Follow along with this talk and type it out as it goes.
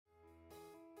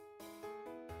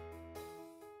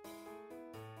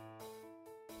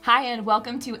Hi, and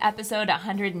welcome to episode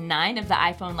 109 of the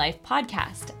iPhone Life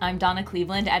podcast. I'm Donna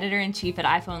Cleveland, editor-in-chief at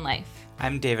iPhone Life.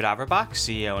 I'm David Averbach,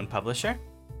 CEO and publisher.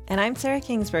 And I'm Sarah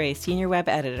Kingsbury, senior web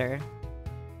editor.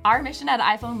 Our mission at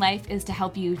iPhone Life is to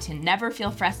help you to never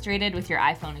feel frustrated with your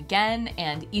iPhone again,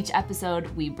 and each episode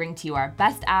we bring to you our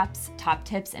best apps, top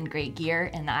tips, and great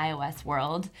gear in the iOS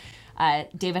world.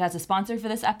 David has a sponsor for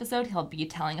this episode he'll be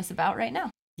telling us about right now.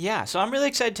 Yeah, so I'm really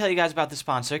excited to tell you guys about the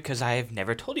sponsor because I've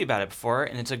never told you about it before,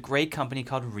 and it's a great company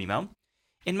called Remo.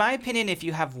 In my opinion, if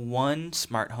you have one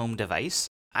smart home device,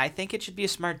 I think it should be a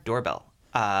smart doorbell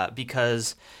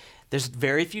because there's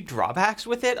very few drawbacks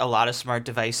with it. A lot of smart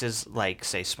devices, like,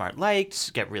 say, smart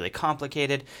lights, get really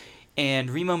complicated,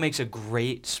 and Remo makes a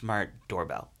great smart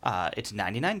doorbell. It's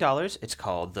 $99. It's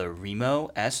called the Remo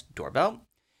S Doorbell,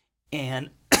 and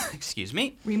excuse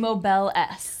me. Remo Bell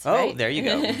S. Right? Oh, there you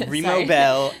go. Remo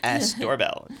Bell S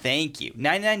Doorbell. Thank you.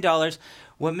 $99.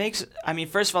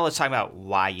 First of all, let's talk about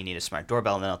why you need a smart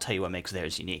doorbell, and then I'll tell you what makes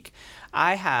theirs unique.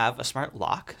 I have a smart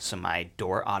lock, so my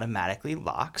door automatically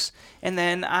locks, and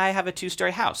then I have a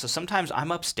 2-story house. So sometimes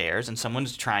I'm upstairs and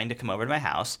someone's trying to come over to my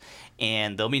house,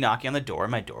 and they'll be knocking on the door,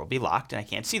 my door will be locked, and I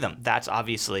can't see them. That's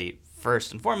obviously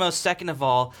first and foremost. Second of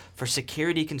all, for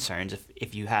security concerns,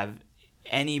 if you have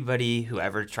anybody who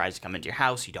ever tries to come into your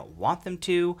house, you don't want them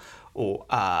to,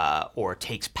 or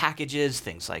takes packages,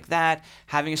 things like that,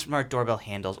 having a smart doorbell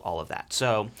handles all of that.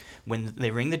 So when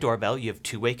they ring the doorbell, you have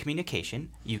two-way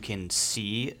communication. You can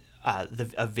see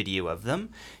a video of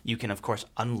them. You can, of course,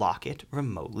 unlock it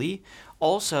remotely.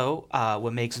 Also,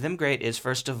 what makes them great is,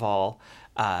 first of all,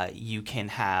 you can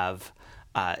have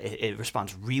it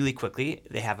responds really quickly.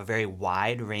 They have a very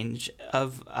wide range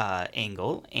of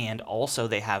angle, and also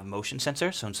they have motion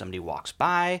sensor. So when somebody walks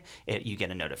by, you get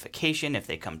a notification if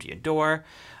they come to your door.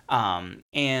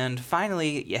 And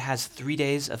finally, it has 3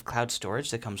 days of cloud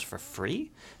storage that comes for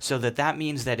free. So that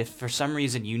means that if for some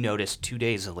reason you notice 2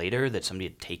 days later that somebody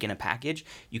had taken a package,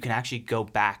 you can actually go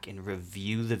back and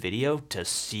review the video to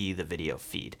see the video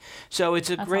feed. So it's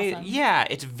That's awesome. Yeah,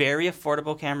 it's very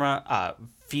affordable camera,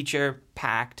 feature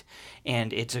packed,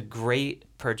 and it's a great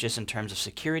purchase in terms of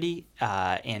security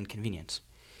and convenience.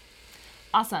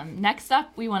 Awesome. Next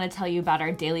up, we want to tell you about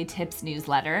our Daily Tips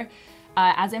newsletter.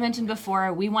 As I mentioned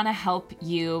before, we want to help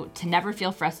you to never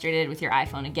feel frustrated with your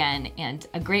iPhone again, and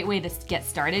a great way to get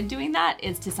started doing that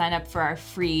is to sign up for our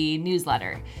free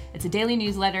newsletter. It's a daily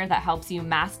newsletter that helps you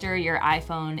master your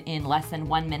iPhone in less than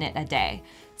 1 minute a day.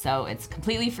 So it's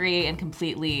completely free and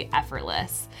completely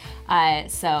effortless.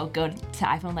 So go to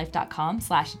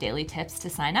iPhoneLife.com/dailytips to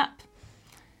sign up.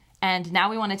 And now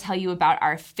we want to tell you about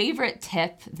our favorite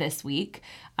tip this week.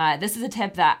 This is a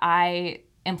tip that I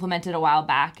implemented a while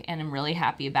back and I'm really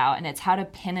happy about, and it's how to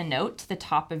pin a note to the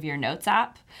top of your Notes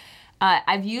app.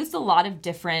 I've used a lot of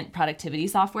different productivity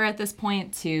software at this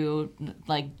point to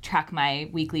track my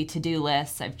weekly to-do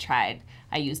lists.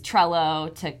 I use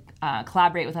Trello to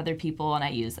collaborate with other people, and I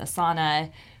use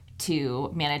Asana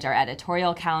to manage our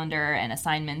editorial calendar and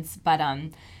assignments. But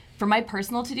for my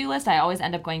personal to-do list, I always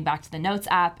end up going back to the Notes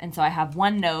app, and so I have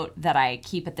one note that I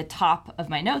keep at the top of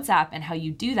my Notes app, and how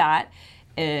you do that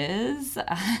is,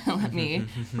 let me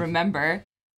remember,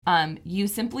 you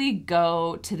simply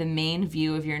go to the main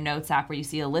view of your Notes app where you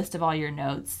see a list of all your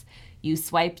notes. You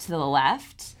swipe to the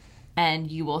left, and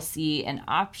you will see an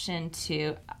option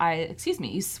you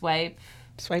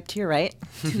Swipe to your right.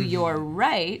 to your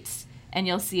right, and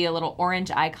you'll see a little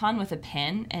orange icon with a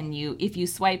pin, and if you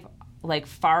swipe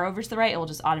far over to the right, it will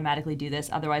just automatically do this.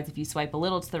 Otherwise, if you swipe a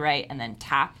little to the right and then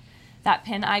tap that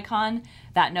pin icon,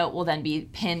 that note will then be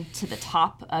pinned to the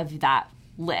top of that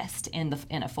list in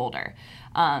a folder.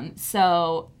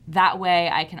 So that way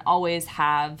I can always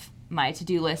have my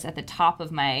to-do list at the top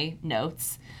of my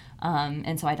notes,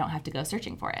 and so I don't have to go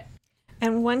searching for it.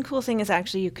 And one cool thing is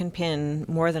actually you can pin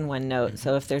more than one note.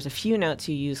 So if there's a few notes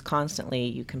you use constantly,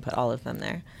 you can put all of them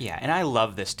there. Yeah, and I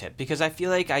love this tip because I feel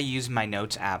like I use my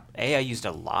Notes app. A, I used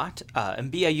a lot,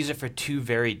 and B, I use it for two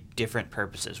very different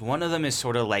purposes. One of them is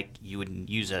sort of like you would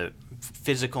use a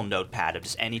physical notepad of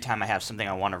just anytime I have something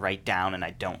I want to write down and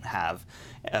I don't have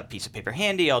a piece of paper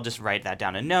handy, I'll just write that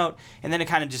down in a note, and then it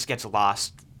kind of just gets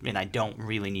lost and I don't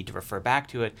really need to refer back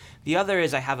to it. The other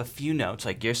is I have a few notes,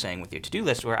 like you're saying with your to-do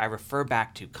list, where I refer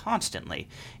back to constantly.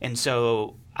 And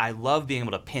so I love being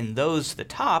able to pin those to the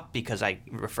top because I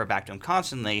refer back to them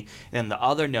constantly. And then the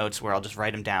other notes where I'll just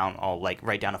write them down, I'll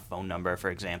write down a phone number, for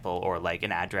example, or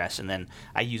an address, and then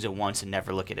I use it once and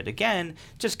never look at it again.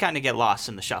 Just kind of get lost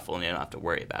in the shuffle and you don't have to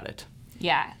worry about it.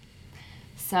 Yeah.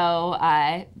 So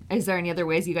is there any other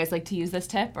ways you guys like to use this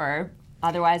tip, or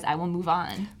otherwise I will move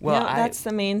on? Well, that's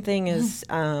the main thing is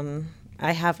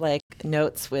I have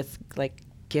notes with like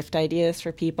gift ideas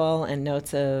for people and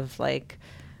notes of like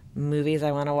movies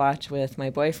I want to watch with my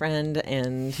boyfriend.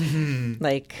 And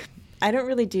like, I don't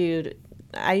really do,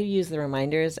 I use the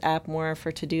reminders app more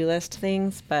for to-do list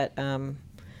things, but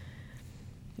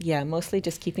yeah, mostly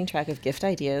just keeping track of gift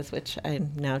ideas, which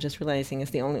I'm now just realizing is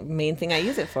the only main thing I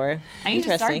use it for. I need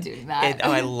to start doing that.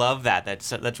 I love that.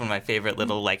 That's one of my favorite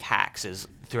little like hacks is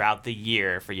throughout the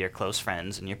year for your close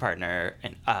friends and your partner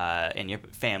and your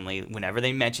family, whenever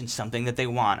they mention something that they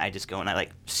want, I just go and I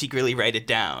like secretly write it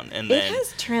down. And it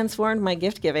has transformed my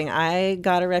gift giving. I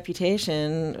got a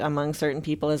reputation among certain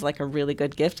people as like a really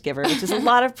good gift giver, which is a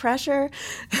lot of pressure,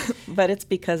 but it's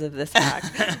because of this hack.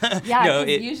 Yeah, no,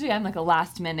 usually I'm like a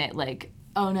last minute like,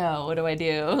 oh no, what do I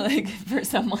do like for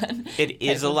someone? It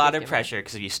is a lot of pressure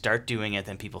because if you start doing it,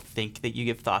 then people think that you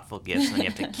give thoughtful gifts, and then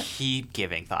you have to keep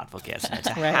giving thoughtful gifts, and it's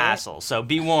a hassle. So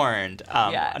be warned.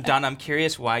 Donna, I'm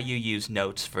curious why you use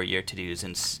notes for your to-dos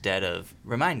instead of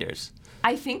reminders.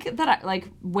 I think that like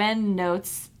when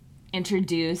Notes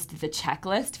introduced the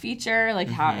checklist feature, like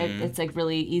how it's like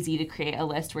really easy to create a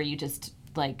list where you just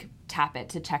like tap it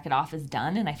to check it off as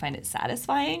done, and I find it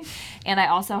satisfying. And I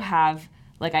also have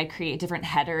like I create different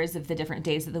headers of the different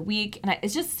days of the week, and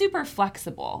it's just super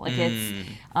flexible. Like it's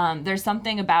there's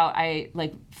something about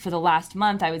like for the last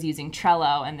month I was using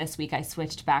Trello, and this week I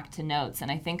switched back to Notes, and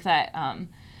I think that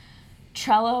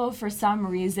Trello for some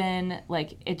reason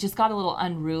like it just got a little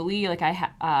unruly. Like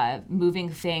I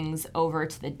moving things over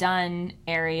to the done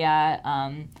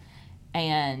area.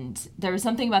 And there was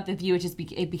something about the view,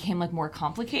 it became like more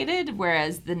complicated,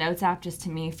 whereas the Notes app just to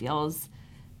me feels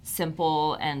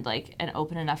simple and like an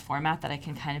open enough format that I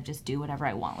can kind of just do whatever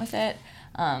I want with it.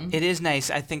 It is nice.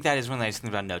 I think that is one of the nice things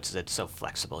about Notes is it's so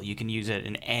flexible. You can use it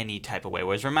in any type of way,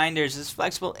 whereas Reminders is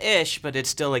flexible-ish, but it's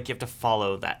still like you have to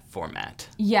follow that format.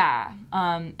 Yeah,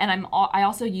 and I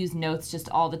also use Notes just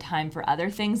all the time for other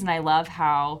things, and I love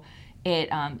how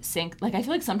it like I feel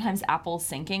like sometimes Apple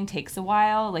syncing takes a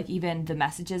while, like even the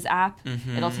Messages app,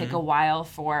 it'll take a while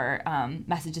for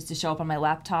messages to show up on my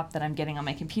laptop that I'm getting on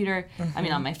my computer, I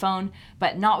mean on my phone,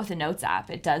 but not with the Notes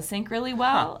app. It does sync really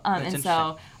well, and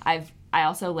so I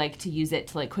also like to use it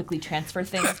to like quickly transfer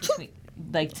things between,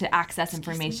 like to access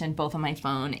information both on my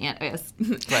phone and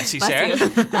bless you, Sarah.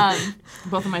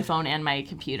 Both on my phone and my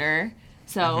computer.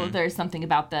 So there's something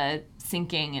about the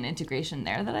syncing and integration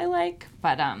there that I like,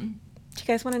 but do you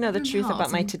guys want to know the truth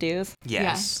about my to-dos?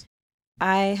 Yes. Yeah.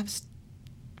 I have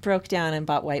broke down and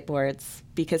bought whiteboards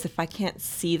because if I can't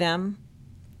see them,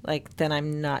 like then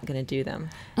I'm not going to do them.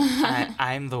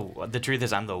 The truth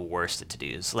is I'm the worst at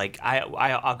to-dos. Like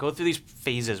I'll go through these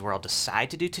phases where I'll decide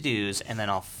to do to-dos and then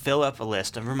I'll fill up a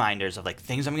list of reminders of like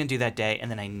things I'm going to do that day, and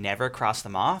then I never cross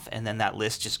them off, and then that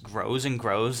list just grows and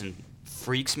grows and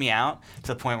freaks me out to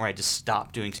the point where I just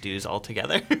stop doing to-dos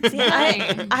altogether. See,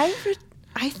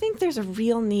 I think there's a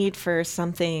real need for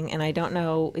something, and I don't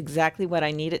know exactly what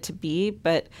I need it to be,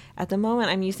 but at the moment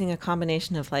I'm using a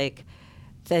combination of like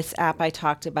this app I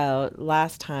talked about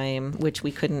last time, which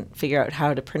we couldn't figure out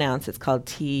how to pronounce. It's called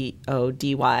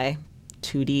TODY,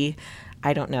 2D.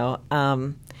 I don't know.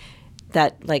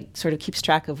 That like sort of keeps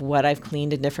track of what I've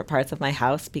cleaned in different parts of my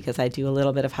house because I do a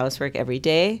little bit of housework every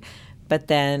day. But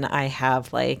then I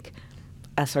have like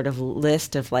a sort of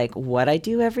list of like what I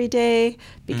do every day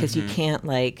because you can't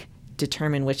like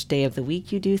determine which day of the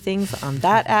week you do things on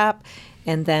that app.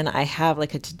 And then I have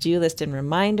like a to-do list and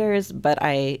reminders, but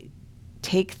I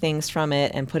take things from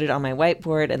it and put it on my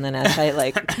whiteboard, and then as I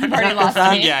like I've already lost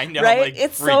me. Yeah, I know. Right? Like,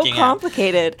 it's so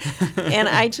complicated. And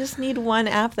I just need one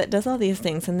app that does all these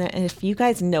things. And if you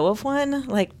guys know of one,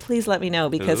 like please let me know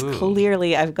because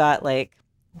clearly I've got like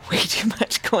way too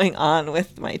much going on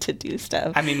with my to-do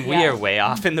stuff. I mean, we are way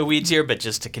off in the weeds here, but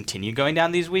just to continue going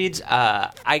down these weeds,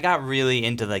 I got really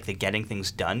into like the getting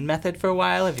things done method for a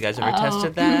while. Have you guys ever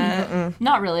tested that?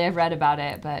 Not really. I've read about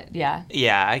it, but yeah.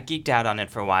 Yeah, I geeked out on it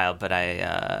for a while, but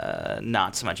I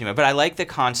not so much anymore. But I like the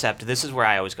concept. This is where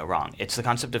I always go wrong. It's the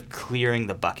concept of clearing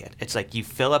the bucket. It's like you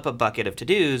fill up a bucket of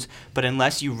to-dos, but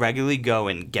unless you regularly go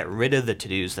and get rid of the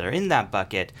to-dos that are in that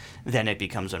bucket, then it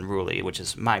becomes unruly, which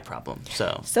is my problem.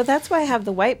 So that's why I have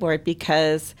the whiteboard,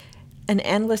 because an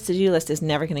endless to-do list is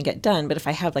never going to get done. But if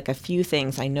I have like a few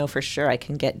things I know for sure I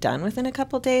can get done within a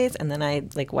couple days, and then I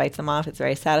like wipe them off, it's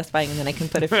very satisfying, and then I can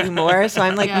put a few more. So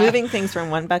I'm like moving things from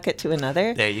one bucket to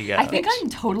another. There you go. I think I'm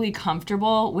totally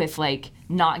comfortable with like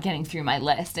not getting through my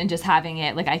list and just having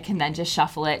it, like I can then just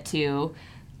shuffle it to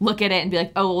look at it and be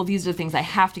like, oh, well, these are the things I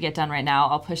have to get done right now.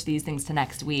 I'll push these things to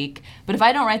next week. But if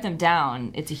I don't write them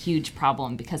down, it's a huge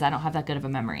problem because I don't have that good of a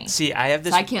memory. See, I have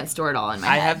this. So I can't store it all in my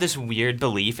head. I have this weird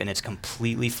belief, and it's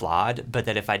completely flawed, but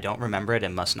that if I don't remember it, it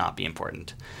must not be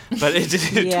important. But it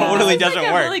totally doesn't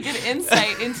like work. A really good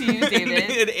insight into you,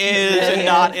 David. It is, and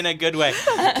not in a good way.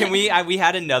 Can we? We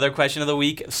had another question of the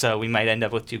week, so we might end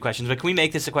up with 2 questions. But can we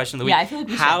make this a question of the week? Yeah, I feel like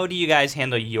we How should. do you guys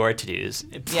handle your to-dos?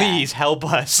 Please help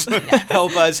us.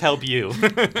 Help us help you.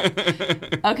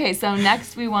 Okay, so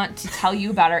next we want to tell you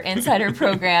about our insider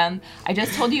program. I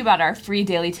just told you about our free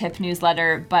daily tip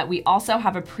newsletter, but we also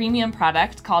have a premium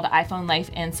product called iPhone Life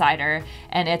Insider,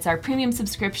 and it's our premium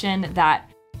subscription that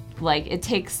it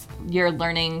takes your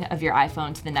learning of your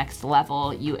iPhone to the next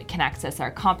level. You can access our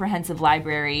comprehensive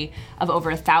library of over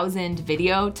 1,000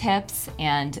 video tips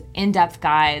and in-depth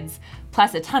guides,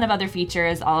 plus a ton of other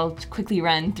features. I'll quickly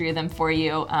run through them for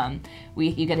you.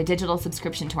 You get a digital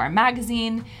subscription to our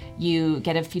magazine. You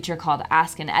get a feature called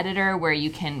Ask an Editor, where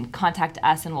you can contact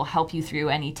us and we'll help you through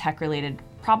any tech-related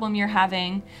problem you're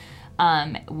having.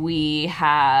 We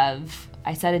have,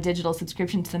 I said, a digital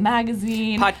subscription to the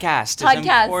magazine. Podcast is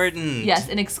important. Yes,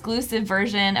 an exclusive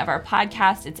version of our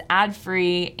podcast. It's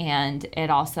ad-free, and it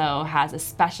also has a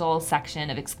special section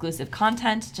of exclusive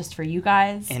content just for you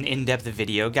guys. And in-depth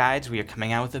video guides. We are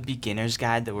coming out with a beginner's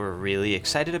guide that we're really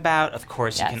excited about. Of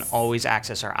course, you can always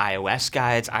access our iOS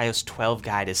guides. iOS 12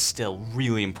 guide is still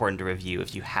really important to review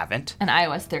if you haven't. And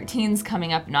iOS 13 is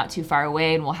coming up not too far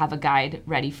away, and we'll have a guide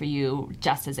ready for you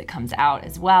just as it comes out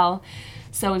as well.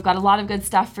 So we've got a lot of good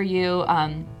stuff for you,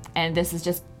 and this is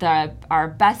just our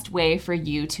best way for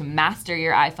you to master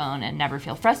your iPhone and never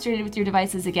feel frustrated with your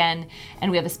devices again. And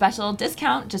we have a special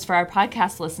discount just for our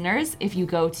podcast listeners. If you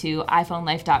go to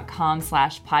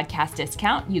iPhoneLife.com/podcast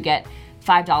discount, you get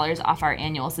 $5 off our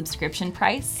annual subscription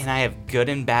price. And I have good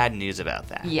and bad news about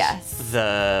that. Yes.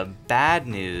 The bad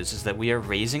news is that we are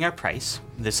raising our price.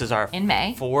 This is our in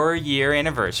May 4-year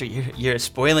anniversary. You're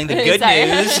spoiling the good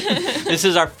news. This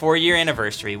is our 4-year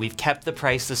anniversary. We've kept the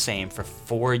price the same for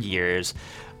 4 years.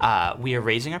 We are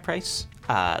raising our price.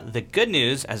 The good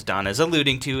news, as Donna's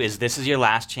alluding to, is this is your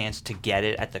last chance to get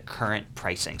it at the current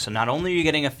pricing. So not only are you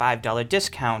getting a $5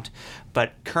 discount,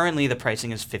 but currently the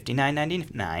pricing is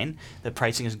 $59.99. The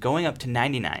pricing is going up to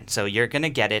 $99. So you're going to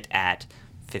get it at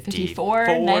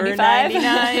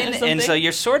 $54.99. And so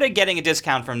you're sort of getting a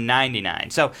discount from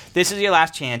 $99. So this is your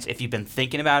last chance. If you've been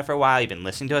thinking about it for a while, you've been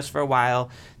listening to us for a while,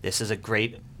 this is a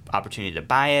great opportunity to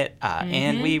buy it,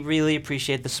 and we really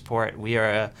appreciate the support. We are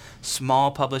a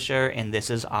small publisher, and this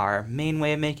is our main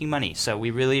way of making money. So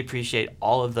we really appreciate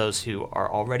all of those who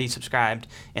are already subscribed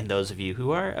and those of you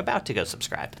who are about to go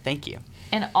subscribe. Thank you.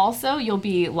 And also, you'll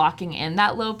be locking in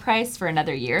that low price for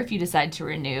another year if you decide to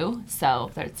renew. So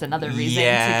that's another reason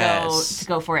to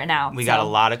go for it now. We got a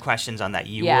lot of questions on that.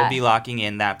 You will be locking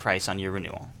in that price on your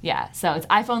renewal. Yeah. So it's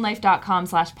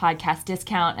iPhoneLife.com/podcast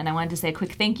discount. And I wanted to say a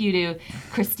quick thank you to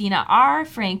Christina R.,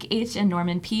 Frank H., and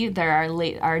Norman P. They're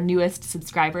our newest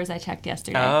subscribers. I checked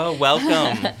yesterday. Oh,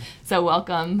 welcome. So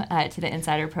welcome to the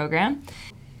Insider program.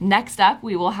 Next up,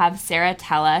 we will have Sarah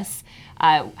tell us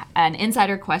an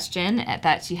insider question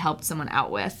that she helped someone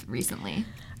out with recently.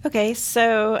 Okay,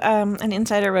 so an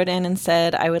insider wrote in and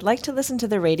said, I would like to listen to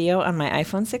the radio on my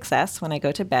iPhone 6S when I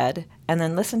go to bed, and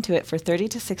then listen to it for 30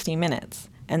 to 60 minutes,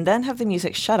 and then have the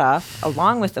music shut off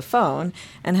along with the phone,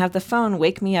 and have the phone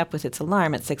wake me up with its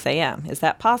alarm at 6 a.m. Is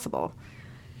that possible?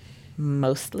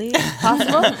 Mostly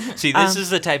possible. See, this is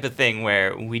the type of thing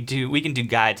where we can do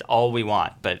guides all we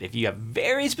want, but if you have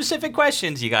very specific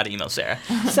questions, you got to email Sarah.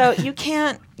 So you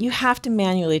have to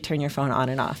manually turn your phone on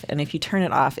and off, and if you turn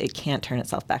it off, it can't turn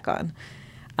itself back on.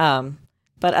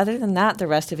 But other than that, the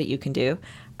rest of it you can do.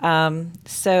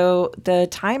 So the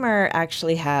timer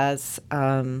actually has,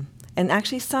 and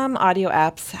actually some audio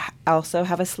apps also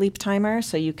have a sleep timer,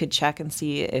 so you could check and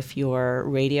see if your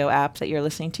radio app that you're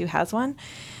listening to has one.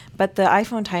 But the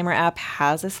iPhone timer app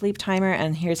has a sleep timer,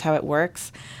 and here's how it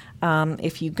works.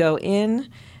 If you go in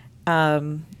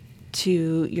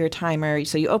to your timer,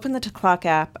 so you open the clock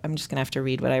app. I'm just going to have to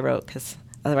read what I wrote because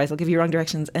otherwise I'll give you wrong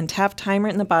directions. And tap timer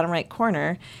in the bottom right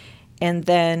corner, and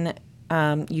then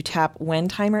you tap when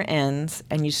timer ends,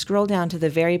 and you scroll down to the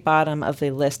very bottom of the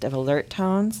list of alert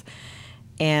tones,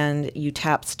 and you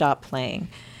tap stop playing,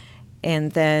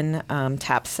 and then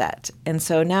tap set. And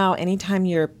so now anytime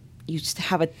you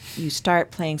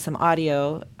start playing some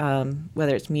audio,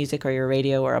 whether it's music or your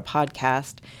radio or a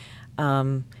podcast,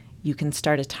 you can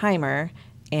start a timer,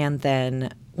 and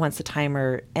then once the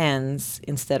timer ends,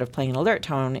 instead of playing an alert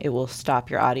tone, it will stop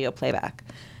your audio playback.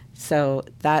 So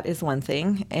that is one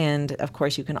thing. And of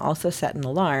course, you can also set an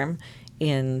alarm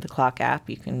in the clock app.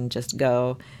 You can just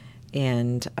go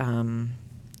and,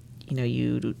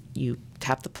 you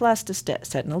tap the plus to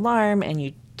set an alarm, and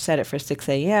you set it for 6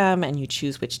 a.m., and you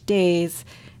choose which days,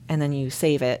 and then you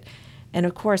save it. And,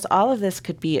 of course, all of this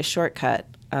could be a shortcut,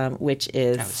 which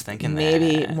is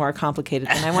maybe more complicated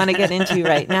than I want to get into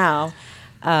right now.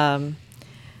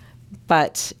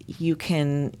 But you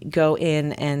can go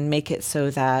in and make it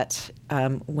so that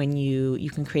when you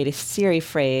can create a Siri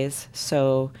phrase.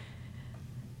 So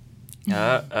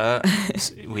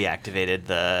we activated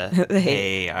the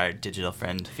Hey, our digital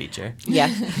friend feature. Yeah.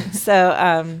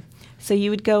 So you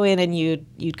would go in and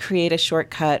you'd create a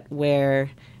shortcut where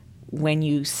when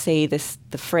you say the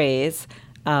phrase,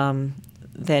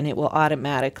 then it will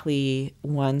automatically,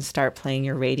 one, start playing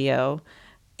your radio,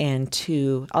 and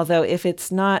two, although if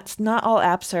it's not all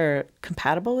apps are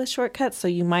compatible with shortcuts, so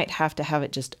you might have to have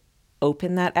it just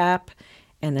open that app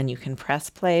and then you can press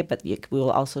play, but we will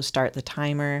also start the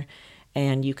timer,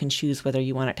 and you can choose whether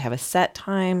you want it to have a set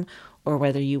time or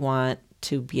whether you want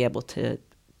to be able to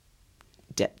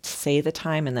say the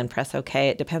time and then press OK.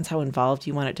 It depends how involved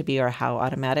you want it to be or how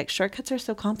automatic. Shortcuts are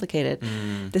so complicated.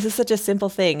 This is such a simple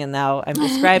thing, and now I'm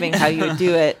describing how you would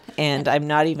do it, and I'm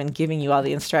not even giving you all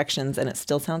the instructions, and it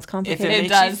still sounds complicated. If it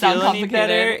does sound complicated. Any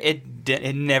better,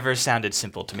 it never sounded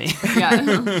simple to me.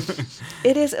 Yeah.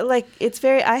 It is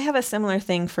I have a similar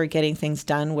thing for getting things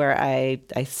done where I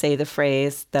say the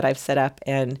phrase that I've set up,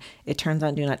 and it turns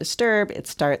on Do Not Disturb. It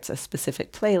starts a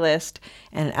specific playlist,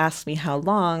 and it asks me how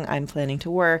long I'm planning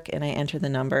to work, and I enter the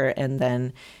number, and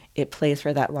then it plays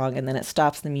for that long, and then it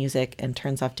stops the music and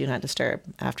turns off Do Not Disturb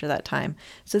after that time.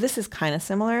 So this is kind of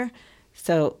similar.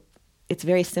 So it's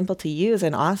very simple to use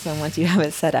and awesome once you have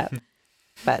it set up.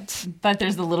 But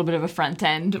there's a little bit of a front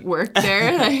end work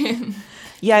there.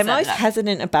 Yeah, I'm always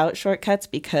hesitant about shortcuts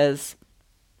because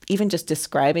even just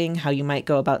describing how you might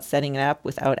go about setting it up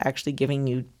without actually giving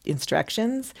you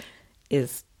instructions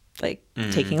is like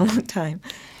taking a long time.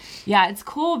 Yeah, it's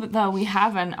cool, though. We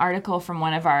have an article from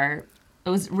one of our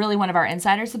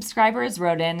insider subscribers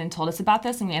wrote in and told us about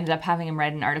this, and we ended up having him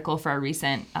write an article for a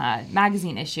recent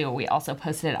magazine issue. We also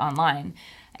posted it online,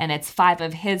 and it's 5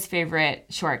 of his favorite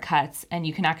shortcuts, and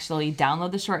you can actually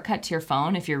download the shortcut to your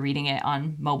phone if you're reading it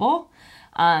on mobile.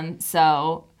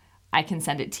 So I can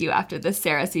send it to you after this,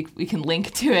 Sarah, so we can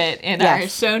link to it in our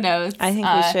show notes. I think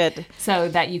we should. So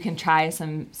that you can try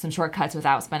some shortcuts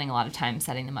without spending a lot of time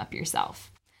setting them up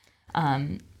yourself.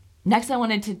 Next, I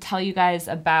wanted to tell you guys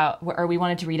we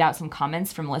wanted to read out some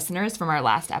comments from listeners from our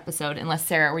last episode. Unless,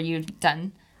 Sarah, were you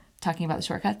done talking about the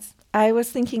shortcuts? I was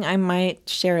thinking I might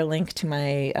share a link to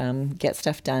my Get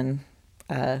Stuff Done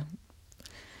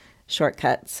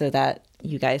shortcut so that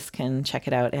you guys can check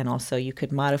it out, and also you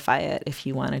could modify it if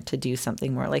you wanted to do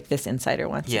something more like this insider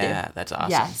wants to do. Yeah, that's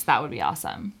awesome. Yes, that would be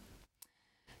awesome.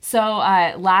 So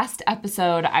last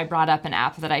episode, I brought up an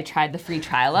app that I tried the free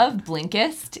trial of,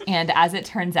 Blinkist, and as it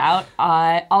turns out,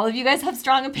 all of you guys have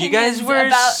strong opinions. You guys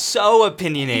were so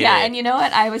opinionated. Yeah, and you know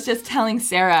what? I was just telling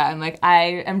Sarah, I'm like,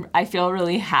 I feel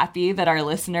really happy that our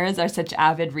listeners are such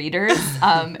avid readers,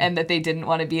 and that they didn't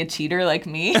want to be a cheater like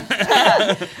me.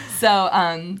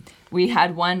 So we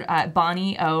had one,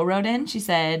 Bonnie O wrote in. She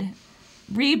said,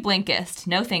 "Read Blinkist.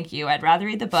 No, thank you. I'd rather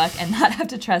read the book and not have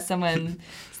to trust someone's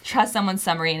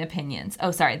summary and opinions."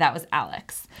 Oh, sorry, that was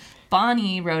Alex.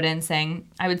 Bonnie wrote in saying,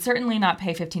 "I would certainly not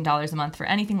pay $15 a month for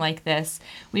anything like this.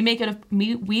 We make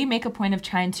a point of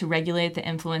trying to regulate the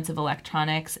influence of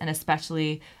electronics and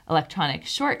especially electronic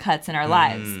shortcuts in our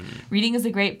lives. Reading is a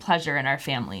great pleasure in our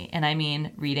family, and I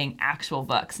mean reading actual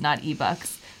books, not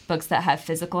ebooks, books that have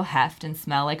physical heft and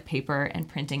smell like paper and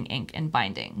printing ink and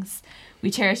bindings. We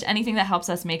cherish anything that helps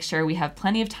us make sure we have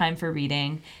plenty of time for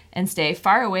reading and stay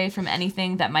far away from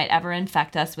anything that might ever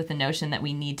infect us with the notion that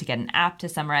we need to get an app to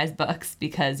summarize books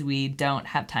because we don't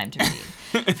have time to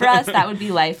read. For us, that would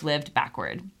be life lived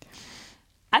backward."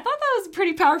 I thought that was a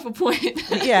pretty powerful point.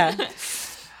 Yeah.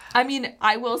 I mean,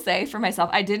 I will say for myself,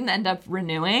 I didn't end up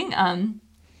renewing, and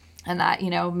that,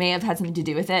 may have had something to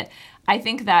do with it. I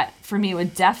think that for me, it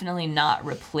would definitely not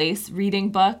replace reading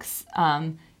books,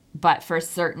 but for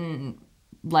certain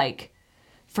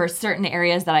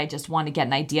areas that I just want to get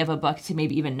an idea of a book to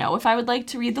maybe even know if I would like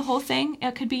to read the whole thing,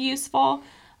 it could be useful.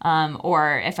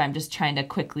 Or if I'm just trying to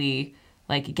quickly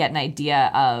get an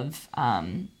idea of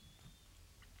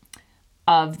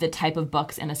the type of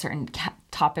books in a certain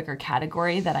topic or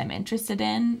category that I'm interested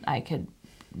in, I could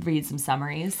read some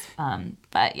summaries.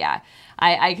 But yeah,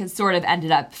 I sort of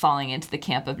ended up falling into the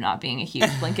camp of not being a huge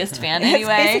Blinkist fan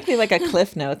anyway. It's basically like a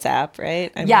Cliff Notes app,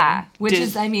 right?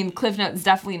 Cliff Notes is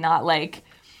definitely not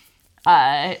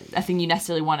a thing you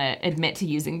necessarily want to admit to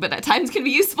using, but at times can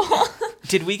be useful.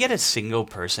 Did we get a single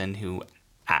person who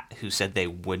said they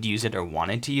would use it or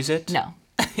wanted to use it? No.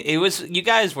 It was, you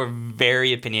guys were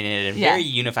very opinionated and very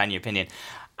unified in your opinion.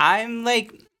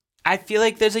 I feel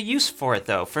like there's a use for it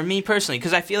though, for me personally,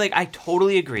 because I feel like I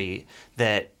totally agree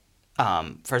that,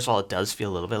 first of all, it does feel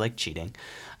a little bit like cheating.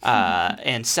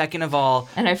 And second of all,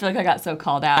 and I feel like I got so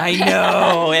called out. I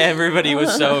know, everybody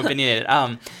was so opinionated.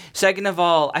 Second of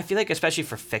all, I feel like especially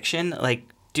for fiction, like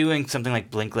doing something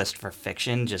like Blink List for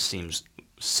fiction just seems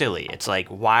silly. It's like,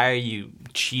 why are you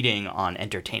cheating on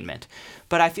entertainment?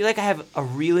 But I feel like I have a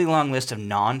really long list of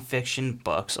nonfiction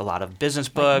books, a lot of business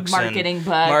books, like marketing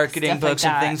books,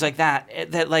 and things like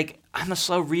that. That like, I'm a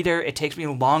slow reader. It takes me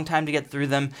a long time to get through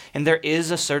them. And there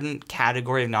is a certain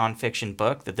category of nonfiction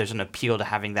book that there's an appeal to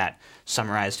having that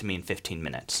summarized to me in 15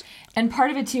 minutes. And part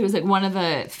of it too is like one of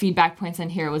the feedback points in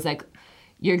here was like,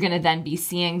 you're going to then be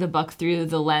seeing the book through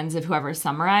the lens of whoever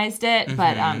summarized it. Mm-hmm.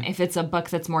 But if it's a book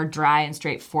that's more dry and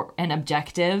straightforward and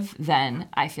objective, then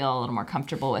I feel a little more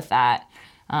comfortable with that.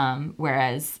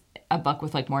 Whereas a book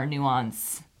with like more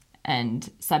nuance and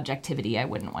subjectivity, I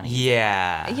wouldn't want to use.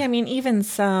 Yeah. Yeah, I mean, even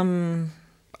some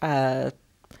nonfiction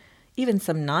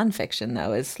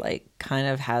though is like kind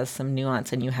of has some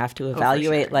nuance, and you have to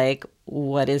evaluate like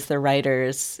what is the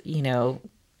writer's,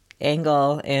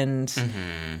 angle and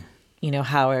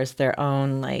how is their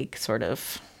own like sort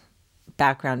of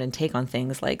background and take on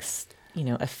things like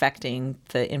affecting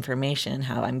the information,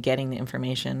 how I'm getting the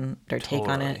information, their take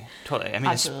on it. Totally. I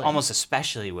mean, it's almost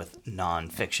especially with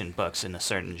nonfiction books in a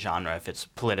certain genre, if it's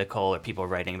political or people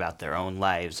writing about their own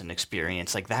lives and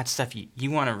experience, like that stuff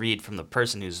you want to read from the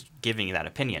person who's giving you that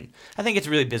opinion. I think it's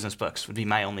really business books would be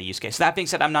my only use case. That being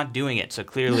said, I'm not doing it, so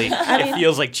clearly it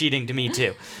feels like cheating to me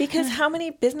too. Because how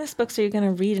many business books are you going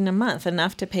to read in a month?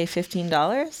 Enough to pay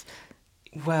 $15?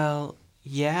 Well...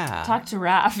 yeah. Talk to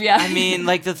Raph, yeah. I mean,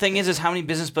 like, the thing is how many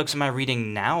business books am I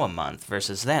reading now a month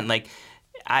versus then? Like,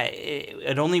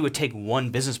 it only would take one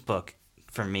business book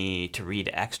for me to read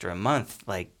extra a month.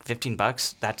 Like,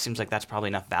 $15, that seems like that's probably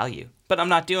enough value. But I'm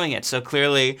not doing it, so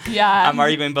clearly I'm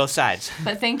arguing both sides.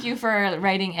 But thank you for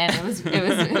writing in. It was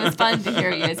fun to hear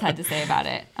what you guys had to say about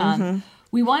it.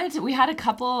 We had a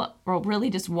couple, or really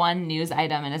just one news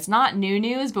item, and it's not new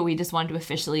news, but we just wanted to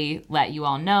officially let you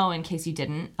all know, in case you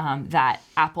didn't, that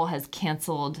Apple has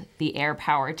canceled the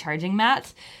AirPower charging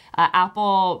mat.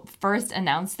 Apple first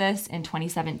announced this in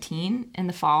 2017 in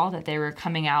the fall, that they were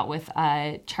coming out with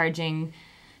a charging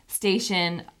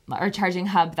station or charging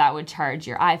hub that would charge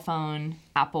your iPhone,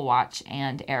 Apple Watch,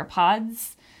 and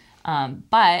AirPods.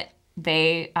 But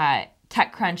they...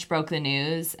 TechCrunch broke the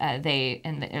news.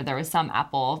 There was some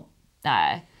Apple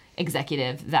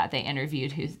executive that they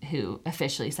interviewed who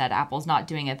officially said Apple's not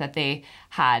doing it, that they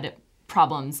had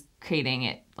problems creating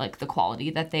it, like the quality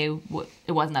that it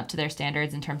wasn't up to their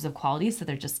standards in terms of quality, so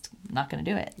they're just not going to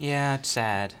do it. Yeah, it's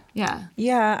sad. Yeah.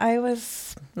 Yeah, I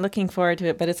was looking forward to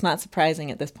it, but it's not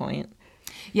surprising at this point.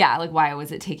 Yeah, like why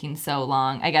was it taking so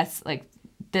long? I guess like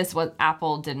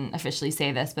Apple didn't officially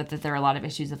say this, but that there are a lot of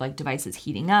issues of like devices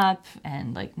heating up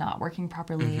and like not working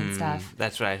properly and stuff.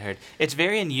 That's what I heard. It's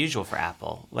very unusual for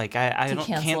Apple. Like I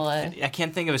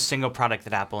can't think of a single product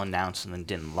that Apple announced and then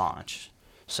didn't launch.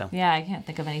 So yeah, I can't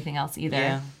think of anything else either.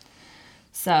 Yeah.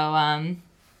 So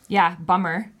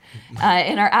bummer.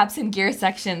 In our apps and gear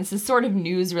section, this is sort of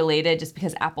news related, just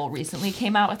because Apple recently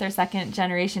came out with their second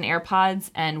generation AirPods,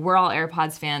 and we're all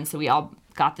AirPods fans, so we all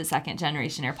got the second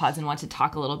generation AirPods and want to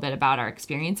talk a little bit about our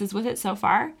experiences with it so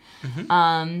far.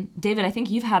 David, I think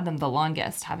you've had them the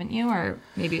longest, haven't you? Or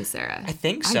maybe it was Sarah. I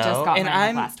think so. I just got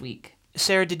mine last week.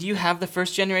 Sarah, did you have the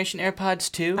first generation AirPods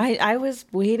too? I was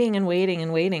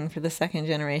waiting for the second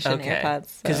generation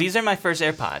AirPods. Because these are my first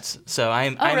AirPods. So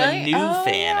I'm a new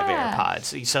fan of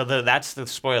AirPods. So that's the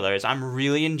spoilers. I'm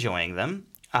really enjoying them.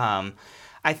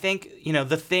 I think,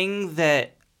 the thing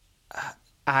that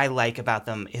I like about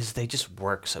them is they just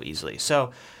work so easily.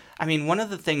 So, I mean, one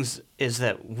of the things is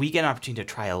that we get an opportunity to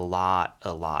try a lot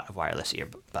of wireless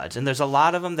earbuds. And there's a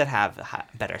lot of them that have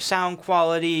better sound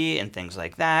quality and things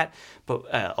like that, but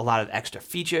a lot of extra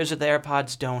features that the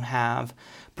AirPods don't have.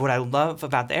 But what I love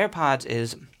about the AirPods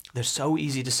is they're so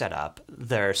easy to set up.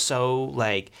 They're so,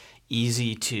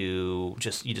 easy to you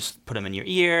just put them in your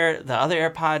ear. The other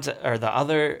AirPods or the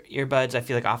other earbuds, I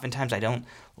feel like oftentimes I don't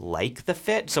like the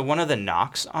fit. So one of the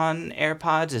knocks on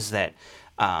AirPods is that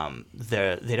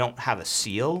they don't have a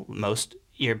seal. Most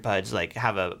earbuds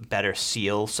have a better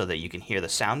seal so that you can hear the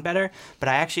sound better. But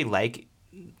I actually like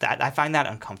that. I find that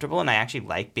uncomfortable, and I actually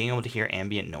like being able to hear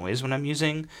ambient noise when I'm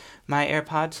using my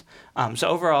AirPods. So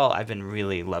overall, I've been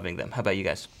really loving them. How about you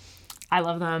guys? I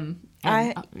love them.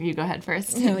 And, you go ahead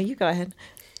first. No, you go ahead.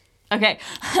 Okay.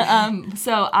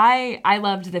 So I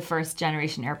loved the first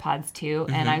generation AirPods too,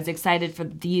 and I was excited for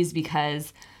these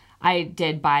because I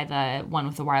did buy the one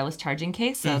with the wireless charging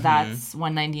case, so that's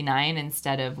 $199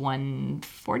 instead of $149,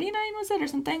 was it, or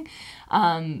something?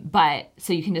 But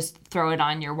so you can just throw it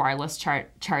on your wireless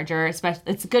charger. Especially,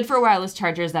 it's good for wireless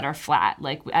chargers that are flat.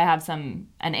 Like I have an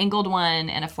angled one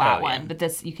and a flat one, but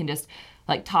this you can just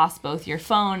like toss both your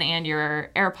phone and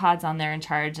your AirPods on there and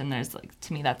charge, and there's like,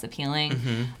 to me that's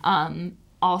appealing.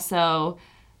 Also,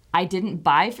 I didn't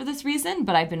buy for this reason,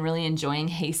 but I've been really enjoying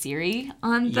Hey Siri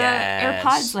on the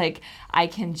AirPods. Like, I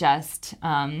can just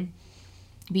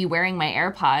be wearing my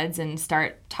AirPods and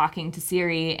start talking to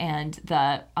Siri, and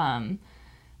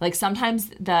like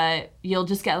sometimes you'll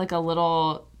just get like a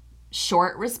little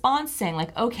short response saying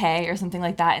like, okay, or something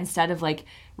like that, instead of like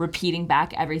repeating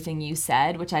back everything you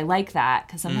said, which I like that,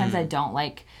 because sometimes I don't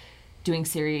like doing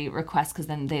Siri requests because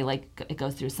then it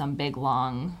goes through some big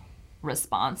long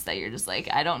response that you're just like,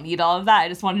 I don't need all of that. I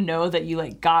just want to know that you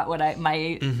like got what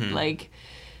my like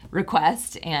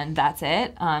request, and that's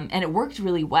it. And it worked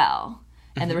really well,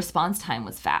 and the response time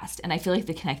was fast, and I feel like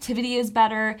the connectivity is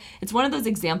better. It's one of those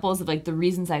examples of like the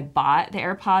reasons I bought the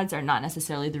AirPods are not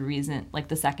necessarily the reason, like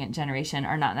the second generation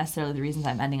are not necessarily the reasons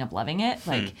I'm ending up loving it.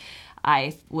 Like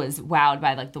I was wowed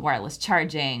by like the wireless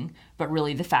charging, but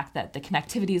really the fact that the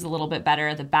connectivity is a little bit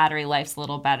better, the battery life's a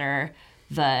little better,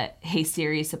 the Hey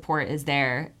Siri support is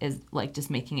like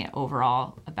just making it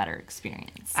overall a better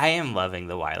experience. I am loving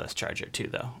the wireless charger too,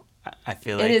 though. I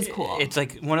feel like it is cool. It's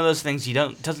like one of those things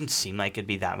doesn't seem like it'd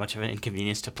be that much of an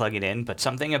inconvenience to plug it in, but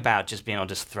something about just being able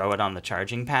to just throw it on the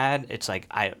charging pad, it's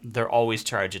like they're always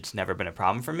charged. It's never been a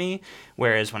problem for me.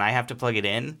 Whereas when I have to plug it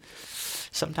in,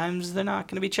 sometimes they're not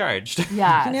going to be charged.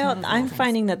 Yeah. I'm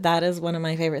finding that is one of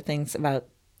my favorite things about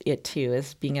it too,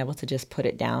 is being able to just put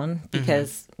it down,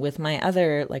 because with my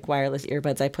other like wireless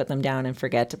earbuds, I put them down and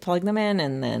forget to plug them in,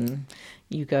 and then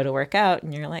you go to work out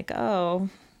and you're like, oh.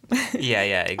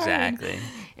 Yeah, exactly.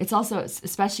 It's also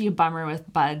especially a bummer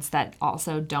with buds that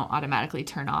also don't automatically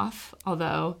turn off,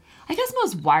 although I guess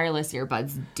most wireless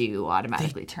earbuds do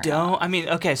automatically turn off. I mean,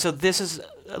 okay, so this is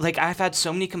like, I've had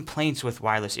so many complaints with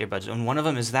wireless earbuds, and one of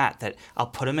them is that I'll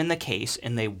put them in the case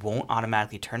and they won't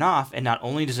automatically turn off, and not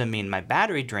only does it mean my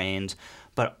battery drains,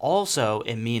 but also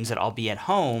it means that I'll be at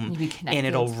home and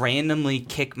it'll randomly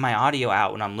kick my audio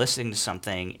out when I'm listening to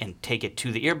something and take it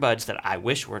to the earbuds that I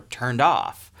wish were turned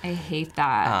off. I hate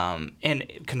that. And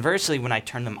conversely, when I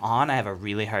turn them on, I have a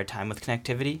really hard time with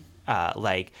connectivity.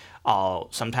 Like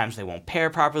sometimes they won't pair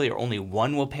properly, or only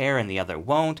one will pair and the other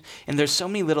won't. And there's so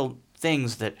many little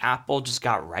things that Apple just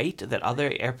got right that other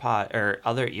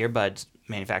earbuds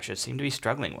manufacturers seem to be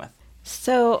struggling with.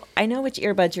 So I know which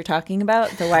earbuds you're talking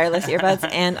about, the wireless earbuds,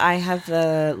 and I have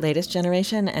the latest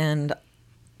generation, and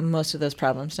most of those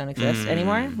problems don't exist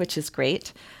anymore, which is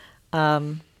great.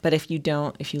 But if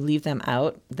you leave them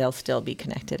out, they'll still be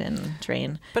connected and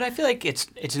drain. But I feel like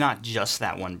it's not just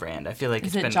that one brand. I feel like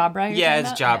it's been Jabra.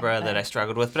 It's Jabra that I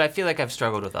struggled with, but I feel like I've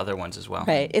struggled with other ones as well.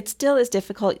 Right. It still is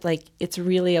difficult. Like, it's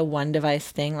really a one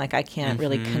device thing. Like, I can't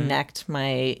really connect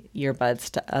my earbuds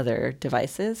to other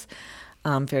devices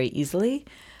very easily.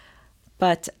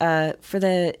 But for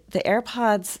the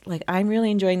AirPods, like, I'm really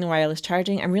enjoying the wireless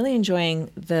charging. I'm really enjoying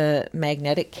the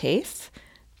magnetic case.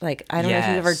 Like, I don't know if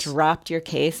you've ever dropped your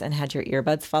case and had your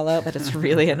earbuds fall out, but it's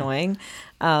really annoying.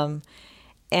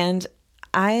 And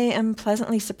I am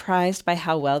pleasantly surprised by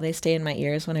how well they stay in my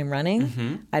ears when I'm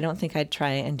running. I don't think I'd try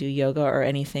and do yoga or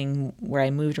anything where I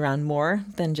moved around more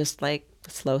than just like a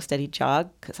slow, steady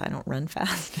jog, because I don't run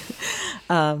fast.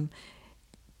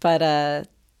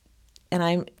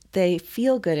 They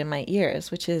feel good in my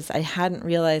ears, which is, I hadn't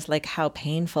realized like how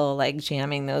painful like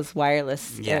jamming those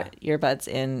wireless earbuds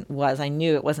in was. I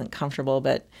knew it wasn't comfortable,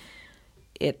 but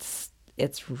it's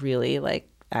really like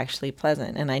actually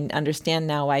pleasant. And I understand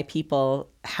now why people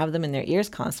have them in their ears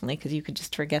constantly, because you could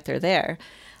just forget they're there.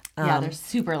 They're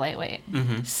super lightweight.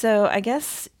 So I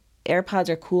guess AirPods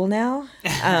are cool now.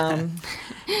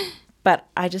 But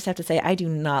I just have to say, I do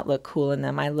not look cool in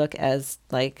them. I look as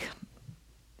like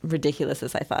ridiculous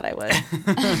as I thought I would.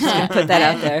 Just gonna put that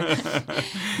out there.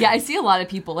 Yeah, I see a lot of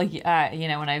people like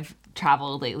when I've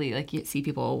traveled lately, like you see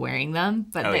people wearing them,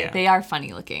 but they are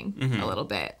funny looking a little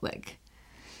bit. Like,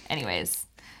 anyways,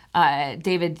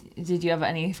 David, did you have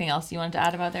anything else you wanted to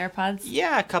add about the AirPods?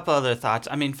 Yeah, a couple other thoughts.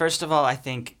 I mean, first of all, I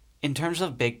think in terms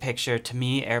of big picture, to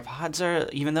me, AirPods are,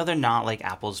 even though they're not like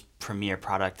Apple's premier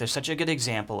product, they're such a good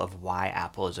example of why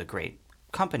Apple is a great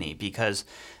company, because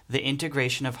the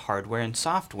integration of hardware and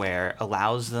software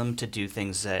allows them to do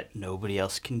things that nobody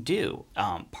else can do.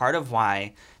 Part of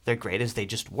why they're great is they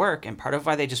just work, and part of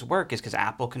why they just work is because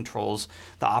Apple controls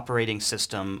the operating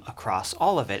system across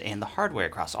all of it and the hardware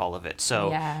across all of it.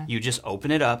 So you just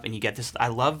open it up and you get this. I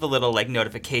love the little like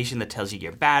notification that tells you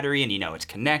your battery and you know it's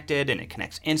connected and it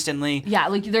connects instantly. Yeah,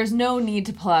 like there's no need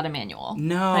to pull out a manual.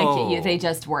 No. Like they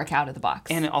just work out of the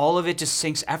box. And all of it just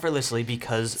syncs effortlessly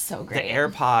because the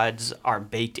AirPods are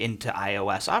baked into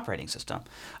iOS operating system.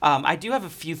 I do have a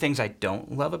few things I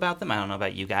don't love about them. I don't know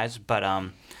about you guys, but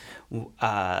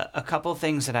a couple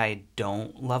things that I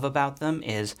don't love about them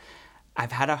is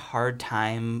I've had a hard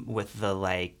time with the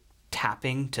like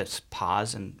tapping to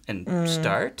pause and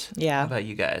start. Yeah. How about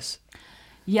you guys?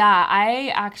 Yeah,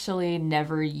 I actually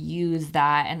never used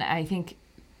that, and I think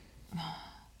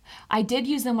I did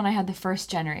use them when I had the first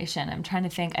generation. I'm trying to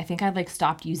think. I think I like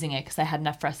stopped using it because I had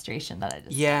enough frustration that I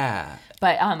just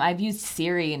But I've used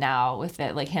Siri now with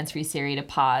it, like hands-free Siri to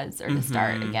pause or to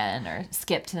start again or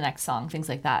skip to the next song, things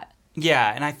like that.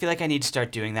 Yeah, and I feel like I need to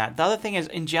start doing that. The other thing is,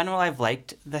 in general, I've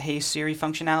liked the Hey Siri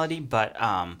functionality, but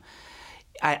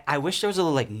I wish there was a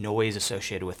little like noise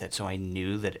associated with it so I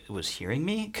knew that it was hearing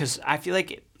me, because I feel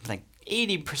like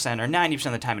 80% or 90%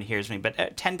 of the time it hears me, but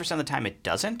 10% of the time it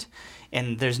doesn't,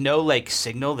 and there's no like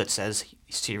signal that says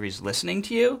Siri's listening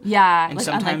to you. Yeah, and like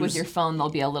sometimes, unlike with your phone, there'll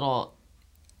be a little...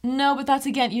 No, but that's,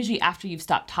 again, usually after you've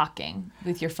stopped talking.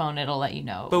 With your phone, it'll let you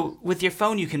know. But with your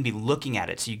phone, you can be looking at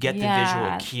it, so you get the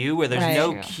visual cue where there's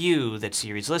no cue that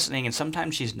Siri's listening, and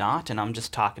sometimes she's not, and I'm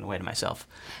just talking away to myself.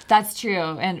 That's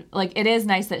true, and like it is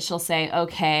nice that she'll say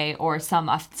okay or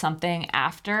something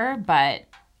after, but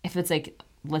if it's like,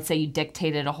 let's say you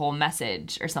dictated a whole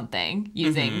message or something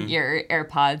using your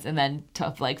AirPods and then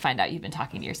to like find out you've been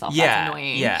talking to yourself, that's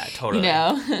annoying. Yeah, totally. You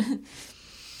know?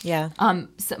 Yeah.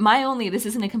 So this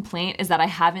isn't a complaint, is that I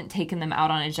haven't taken them out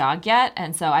on a jog yet,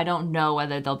 and so I don't know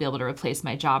whether they'll be able to replace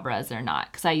my Jabras or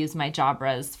not, because I use my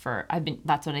Jabras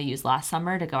that's what I used last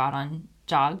summer to go out on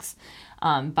jogs.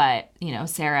 But, you know,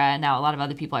 Sarah and now a lot of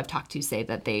other people I've talked to say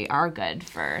that they are good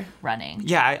for running.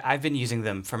 Yeah, I've been using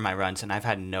them for my runs, and I've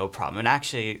had no problem. And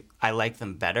actually, I like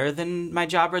them better than my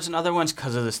Jabras and other ones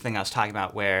because of this thing I was talking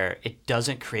about where it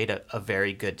doesn't create a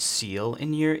very good seal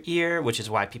in your ear, which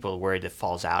is why people are worried it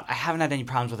falls out. I haven't had any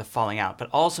problems with it falling out, but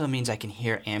also means I can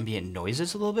hear ambient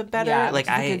noises a little bit better. Yeah, like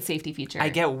a good safety feature. I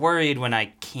get worried when I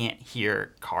can't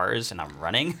hear cars and I'm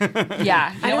running.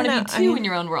 Yeah, you don't want to be too in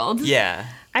your own world. Yeah.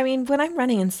 I mean, when I'm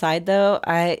running inside, though,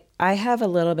 I have a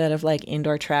little bit of, like,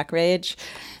 indoor track rage,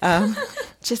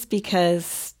 just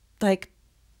because, like,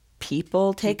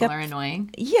 people are annoying.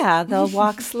 Yeah, they'll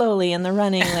walk slowly in the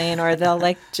running lane, or they'll,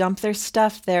 like, jump their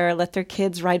stuff there, let their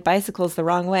kids ride bicycles the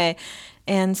wrong way.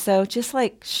 And so just,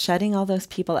 like, shutting all those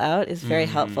people out is very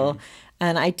helpful.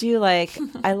 And I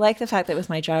like the fact that with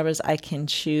my Jabras, I can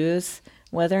choose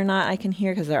whether or not I can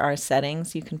hear, because there are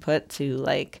settings you can put to,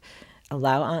 like,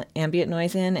 allow ambient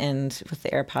noise in, and with the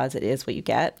AirPods it is what you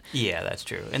get. Yeah, that's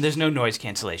true. And there's no noise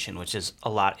cancellation, which is a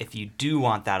lot. If you do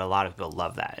want that, a lot of people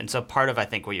love that. And so part of, I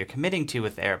think, what you're committing to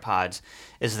with the AirPods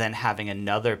is then having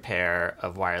another pair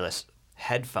of wireless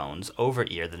headphones over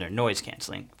ear that are noise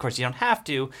canceling. Of course, you don't have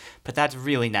to, but that's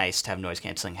really nice to have noise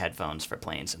canceling headphones for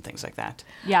planes and things like that.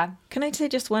 Yeah. Can I say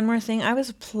just one more thing? I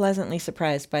was pleasantly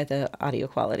surprised by the audio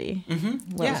quality.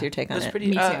 What was your take on it?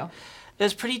 Me too. It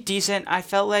was pretty decent. I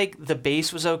felt like the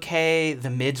bass was okay.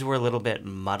 The mids were a little bit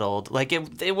muddled. Like,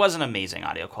 it wasn't amazing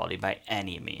audio quality by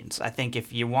any means. I think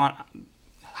if you want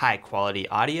high quality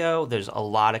audio, there's a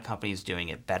lot of companies doing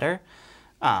it better.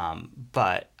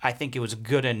 But I think it was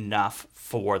good enough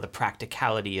for the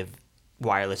practicality of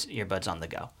wireless earbuds on the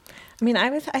go. I mean, I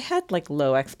had like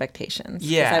low expectations.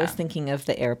 Yeah. Because I was thinking of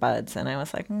the AirBuds, and I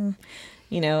was like, or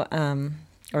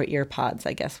EarPods,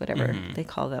 I guess, whatever they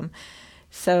call them.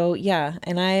 So, yeah,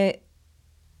 and I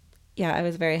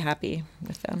was very happy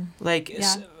with them.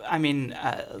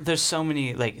 There's so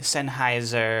many, like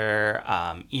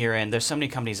Sennheiser, Earin, there's so many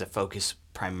companies that focus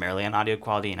primarily on audio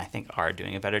quality and I think are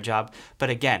doing a better job. But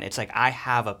again, it's like I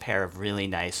have a pair of really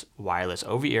nice wireless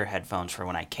over-ear headphones for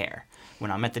when I care.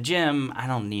 When I'm at the gym, I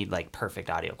don't need like perfect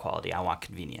audio quality. I want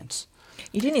convenience.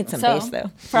 You do need some bass,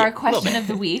 though. For our question of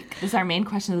the week, this is our main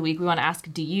question of the week. We want to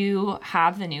ask, do you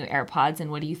have the new AirPods and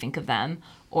what do you think of them?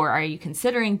 Or are you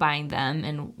considering buying them?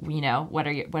 And, what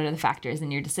are the factors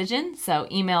in your decision? So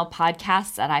email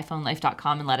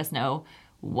podcasts@iPhoneLife.com and let us know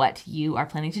what you are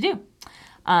planning to do.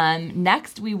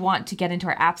 Next, we want to get into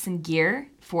our apps and gear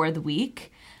for the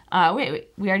week. Wait,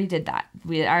 we already did that.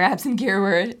 Our apps and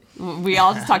gear we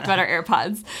all just talked about our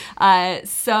AirPods.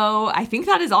 So I think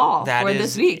that is all for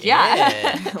this week.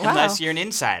 Yeah. Wow. Unless you're an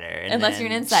insider.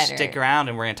 Stick around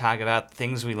and we're going to talk about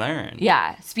things we learned.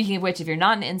 Yeah. Speaking of which, if you're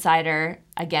not an insider,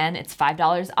 again, it's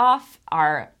 $5 off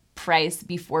our price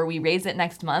before we raise it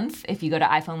next month if you go to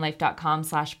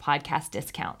iPhoneLife.com/podcast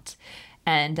discount.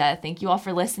 And thank you all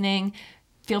for listening.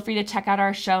 Feel free to check out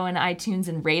our show in iTunes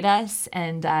and rate us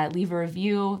and leave a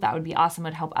review. That would be awesome. It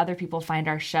would help other people find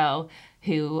our show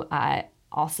who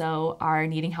also are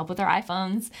needing help with their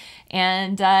iPhones.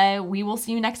 And we will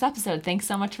see you next episode. Thanks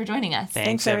so much for joining us.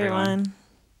 Thanks everyone.